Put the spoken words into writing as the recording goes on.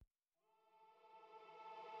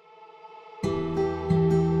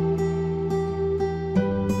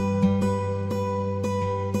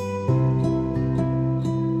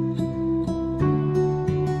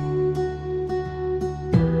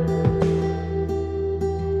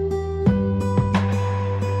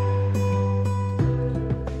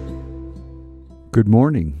Good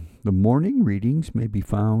morning. The morning readings may be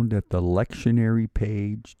found at the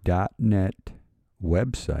lectionarypage.net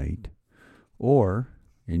website or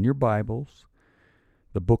in your Bibles,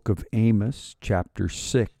 the book of Amos, chapter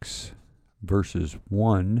 6, verses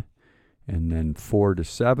 1 and then 4 to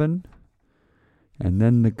 7, and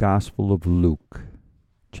then the Gospel of Luke,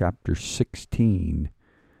 chapter 16,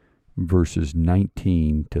 verses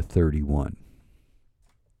 19 to 31.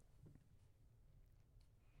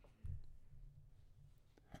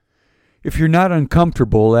 If you're not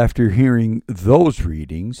uncomfortable after hearing those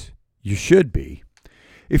readings, you should be.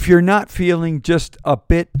 If you're not feeling just a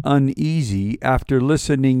bit uneasy after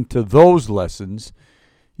listening to those lessons,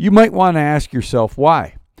 you might want to ask yourself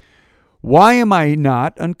why. Why am I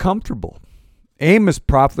not uncomfortable? Amos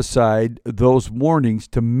prophesied those warnings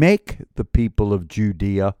to make the people of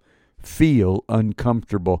Judea feel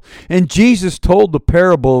uncomfortable. And Jesus told the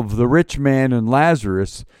parable of the rich man and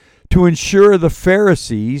Lazarus to ensure the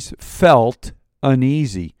Pharisees felt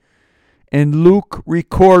uneasy. And Luke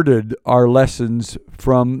recorded our lessons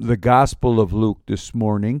from the Gospel of Luke this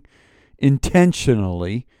morning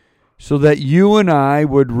intentionally so that you and I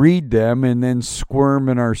would read them and then squirm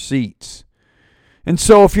in our seats. And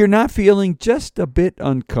so if you're not feeling just a bit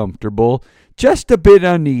uncomfortable, just a bit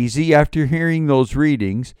uneasy after hearing those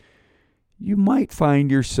readings, you might find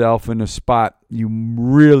yourself in a spot you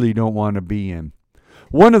really don't want to be in.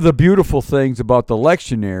 One of the beautiful things about the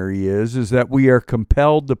lectionary is that we are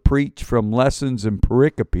compelled to preach from lessons and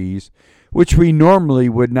pericopes, which we normally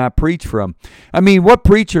would not preach from. I mean, what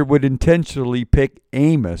preacher would intentionally pick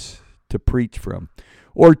Amos to preach from,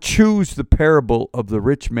 or choose the parable of the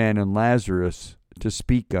rich man and Lazarus to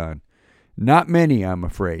speak on? Not many, I'm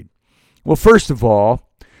afraid. Well, first of all,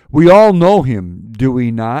 we all know him, do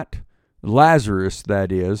we not? Lazarus,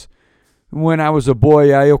 that is. When I was a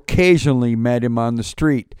boy, I occasionally met him on the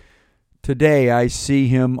street. Today, I see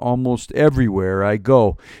him almost everywhere I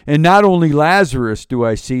go. And not only Lazarus do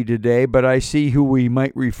I see today, but I see who we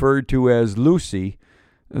might refer to as Lucy,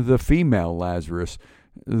 the female Lazarus.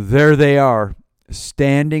 There they are,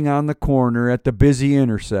 standing on the corner at the busy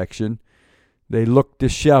intersection. They look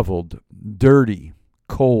disheveled, dirty,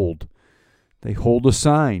 cold. They hold a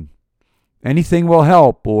sign. Anything will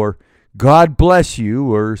help, or God bless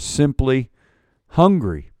you, or simply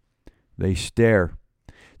hungry. They stare.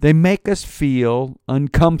 They make us feel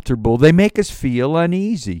uncomfortable. They make us feel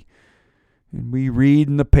uneasy. And we read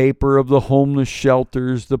in the paper of the homeless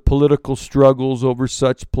shelters, the political struggles over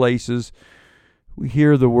such places. We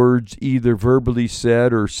hear the words either verbally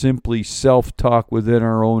said or simply self-talk within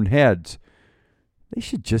our own heads. They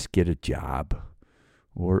should just get a job.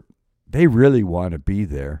 Or they really want to be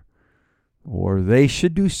there. Or they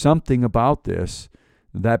should do something about this,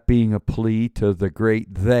 that being a plea to the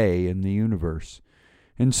great they in the universe.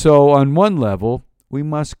 And so on one level, we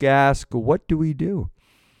must ask, what do we do?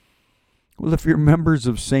 Well, if you're members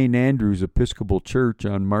of St. Andrew's Episcopal Church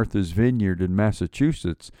on Martha's Vineyard in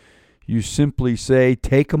Massachusetts, you simply say,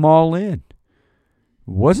 take them all in.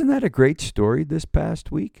 Wasn't that a great story this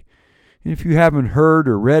past week? And if you haven't heard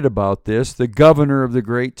or read about this, the governor of the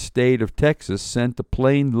great state of Texas sent a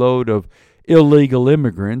plane load of illegal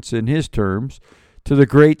immigrants, in his terms, to the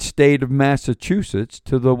great state of Massachusetts,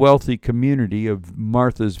 to the wealthy community of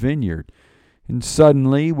Martha's Vineyard. And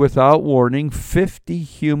suddenly, without warning, 50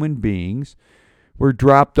 human beings were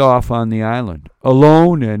dropped off on the island,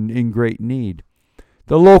 alone and in great need.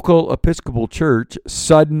 The local Episcopal Church,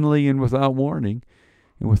 suddenly and without warning,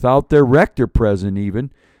 and without their rector present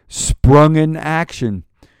even, sprung in action.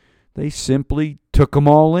 They simply took them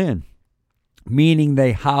all in, meaning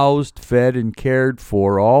they housed, fed, and cared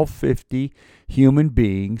for all 50 human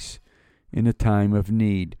beings in a time of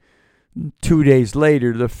need. 2 days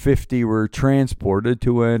later, the 50 were transported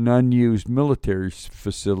to an unused military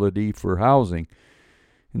facility for housing.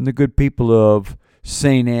 And the good people of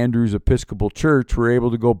St. Andrew's Episcopal Church were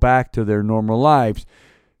able to go back to their normal lives.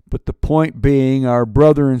 But the point being, our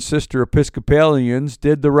brother and sister Episcopalians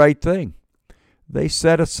did the right thing. They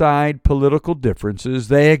set aside political differences,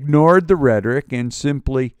 they ignored the rhetoric, and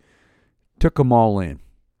simply took them all in.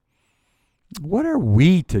 What are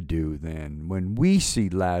we to do then when we see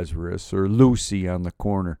Lazarus or Lucy on the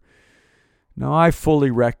corner? Now, I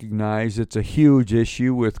fully recognize it's a huge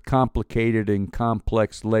issue with complicated and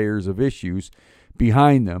complex layers of issues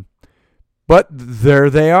behind them. But there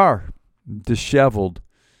they are, disheveled,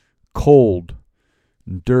 cold,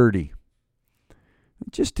 and dirty.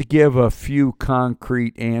 Just to give a few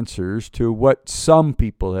concrete answers to what some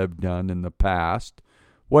people have done in the past,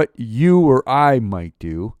 what you or I might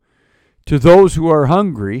do, to those who are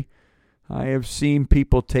hungry, I have seen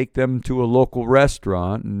people take them to a local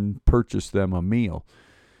restaurant and purchase them a meal.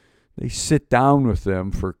 They sit down with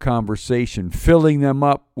them for conversation, filling them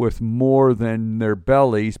up with more than their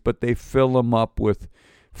bellies, but they fill them up with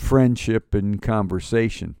friendship and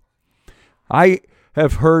conversation. I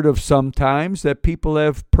have heard of sometimes that people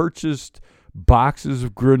have purchased boxes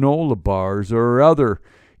of granola bars or other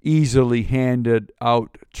easily handed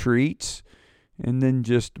out treats and then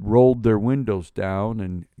just rolled their windows down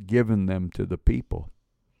and given them to the people.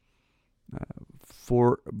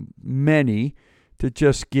 For many, to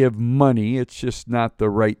just give money, it's just not the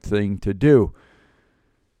right thing to do.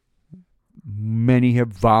 Many have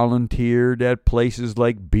volunteered at places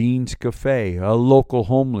like Beans Cafe, a local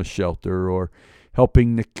homeless shelter, or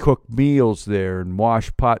helping to cook meals there and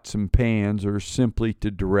wash pots and pans, or simply to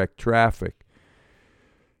direct traffic.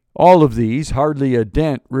 All of these hardly a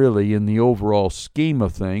dent really in the overall scheme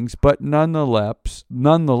of things, but nonetheless,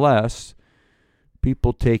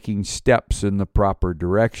 people taking steps in the proper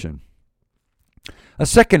direction. A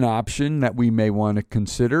second option that we may want to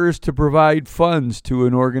consider is to provide funds to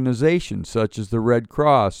an organization such as the Red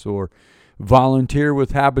Cross, or volunteer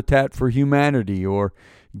with Habitat for Humanity, or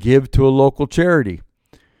give to a local charity.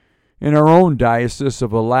 In our own Diocese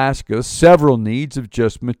of Alaska, several needs have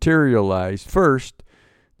just materialized. First,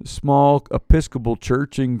 the small Episcopal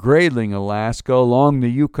church in Grayling, Alaska, along the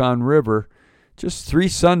Yukon River, just 3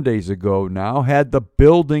 Sundays ago now, had the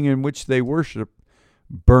building in which they worship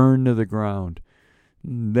burned to the ground.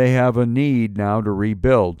 They have a need now to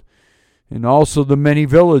rebuild. And also the many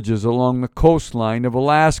villages along the coastline of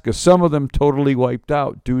Alaska, some of them totally wiped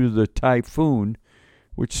out due to the typhoon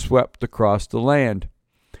which swept across the land.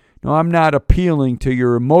 Now, I'm not appealing to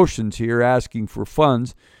your emotions here, asking for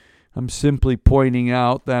funds. I'm simply pointing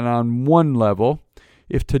out that on one level,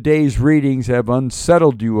 if today's readings have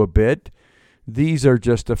unsettled you a bit, these are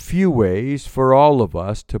just a few ways for all of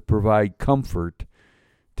us to provide comfort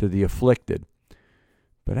to the afflicted.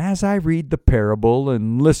 But as I read the parable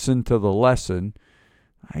and listen to the lesson,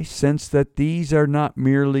 I sense that these are not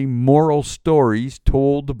merely moral stories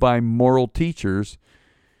told by moral teachers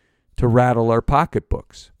to rattle our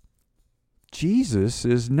pocketbooks. Jesus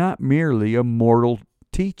is not merely a moral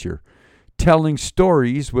teacher telling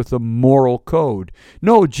stories with a moral code.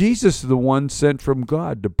 No, Jesus is the one sent from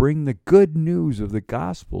God to bring the good news of the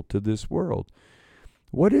gospel to this world.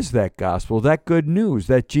 What is that gospel? That good news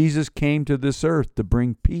that Jesus came to this earth to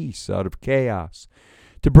bring peace out of chaos,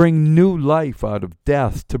 to bring new life out of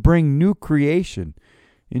death, to bring new creation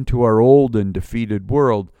into our old and defeated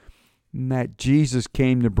world, and that Jesus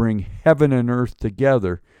came to bring heaven and earth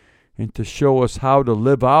together and to show us how to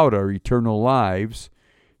live out our eternal lives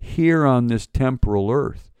here on this temporal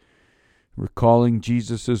earth. Recalling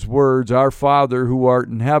Jesus' words, "Our Father who art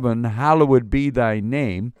in heaven, hallowed be thy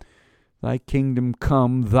name. Thy kingdom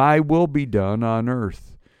come, thy will be done on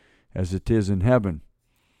earth as it is in heaven."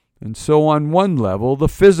 And so on one level, the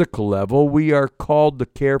physical level, we are called to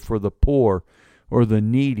care for the poor or the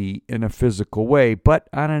needy in a physical way. But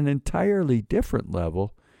on an entirely different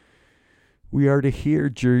level, we are to hear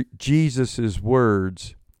Jesus'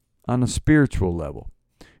 words on a spiritual level.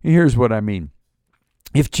 And here's what I mean.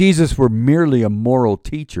 If Jesus were merely a moral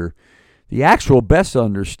teacher, the actual best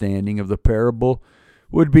understanding of the parable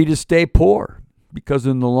would be to stay poor, because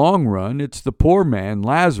in the long run, it's the poor man,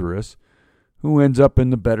 Lazarus, who ends up in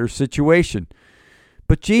the better situation.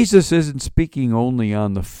 But Jesus isn't speaking only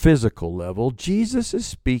on the physical level. Jesus is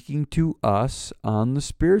speaking to us on the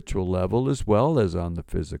spiritual level as well as on the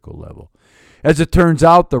physical level. As it turns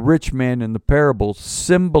out, the rich man in the parable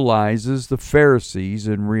symbolizes the Pharisees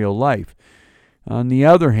in real life. On the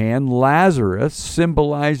other hand, Lazarus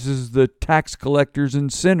symbolizes the tax collectors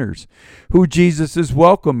and sinners who Jesus is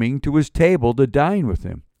welcoming to his table to dine with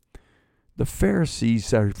him. The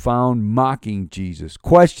Pharisees are found mocking Jesus,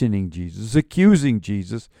 questioning Jesus, accusing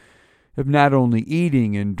Jesus of not only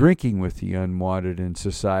eating and drinking with the unwanted in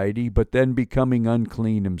society, but then becoming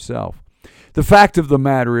unclean himself. The fact of the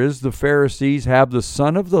matter is, the Pharisees have the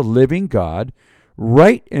Son of the living God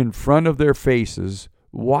right in front of their faces,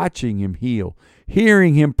 watching him heal,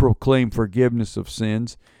 hearing him proclaim forgiveness of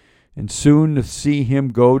sins, and soon to see him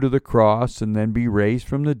go to the cross and then be raised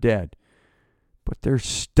from the dead. But their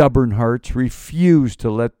stubborn hearts refuse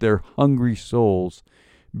to let their hungry souls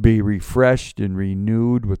be refreshed and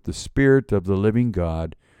renewed with the Spirit of the living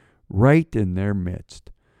God right in their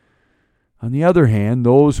midst. On the other hand,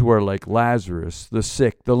 those who are like Lazarus, the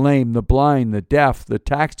sick, the lame, the blind, the deaf, the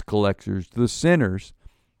tax collectors, the sinners,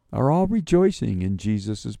 are all rejoicing in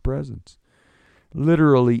Jesus' presence,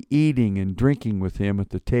 literally eating and drinking with him at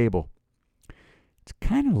the table. It's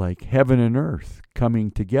kind of like heaven and earth coming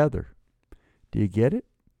together. Do you get it?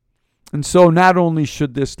 And so not only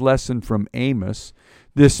should this lesson from Amos,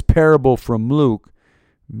 this parable from Luke,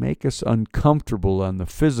 make us uncomfortable on the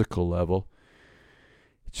physical level,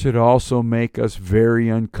 it should also make us very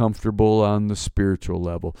uncomfortable on the spiritual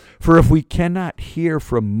level. For if we cannot hear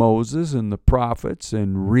from Moses and the prophets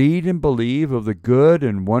and read and believe of the good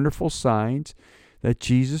and wonderful signs that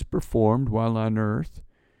Jesus performed while on earth,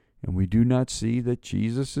 and we do not see that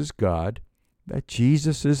Jesus is God, that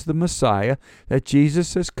Jesus is the Messiah, that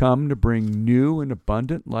Jesus has come to bring new and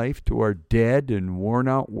abundant life to our dead and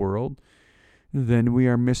worn-out world, then we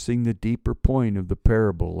are missing the deeper point of the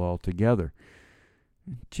parable altogether.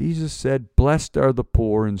 Jesus said, "Blessed are the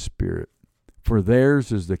poor in spirit, for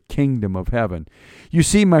theirs is the kingdom of heaven." You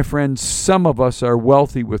see, my friends, some of us are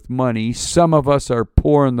wealthy with money, some of us are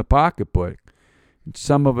poor in the pocketbook, and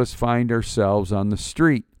some of us find ourselves on the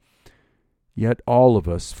street. Yet all of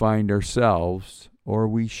us find ourselves, or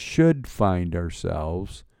we should find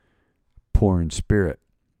ourselves, poor in spirit.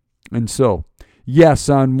 And so, yes,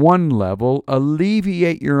 on one level,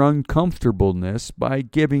 alleviate your uncomfortableness by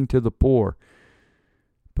giving to the poor.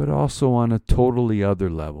 But also on a totally other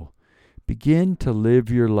level, begin to live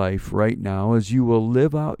your life right now as you will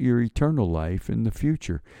live out your eternal life in the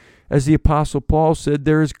future. As the Apostle Paul said,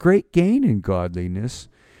 there is great gain in godliness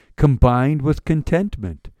combined with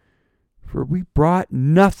contentment. For we brought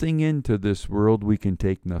nothing into this world, we can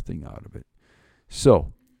take nothing out of it.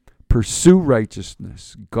 So, pursue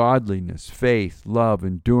righteousness, godliness, faith, love,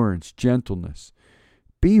 endurance, gentleness.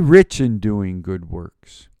 Be rich in doing good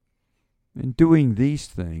works. In doing these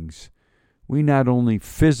things, we not only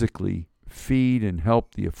physically feed and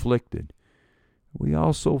help the afflicted, we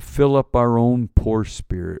also fill up our own poor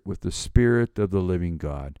spirit with the Spirit of the living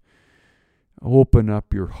God. Open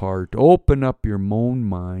up your heart, open up your own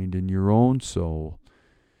mind and your own soul,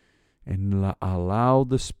 and allow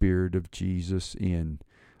the Spirit of Jesus in.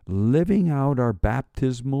 Living out our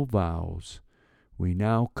baptismal vows, we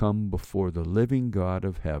now come before the living God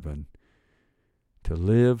of heaven to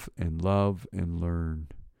live and love and learn.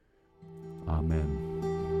 Amen.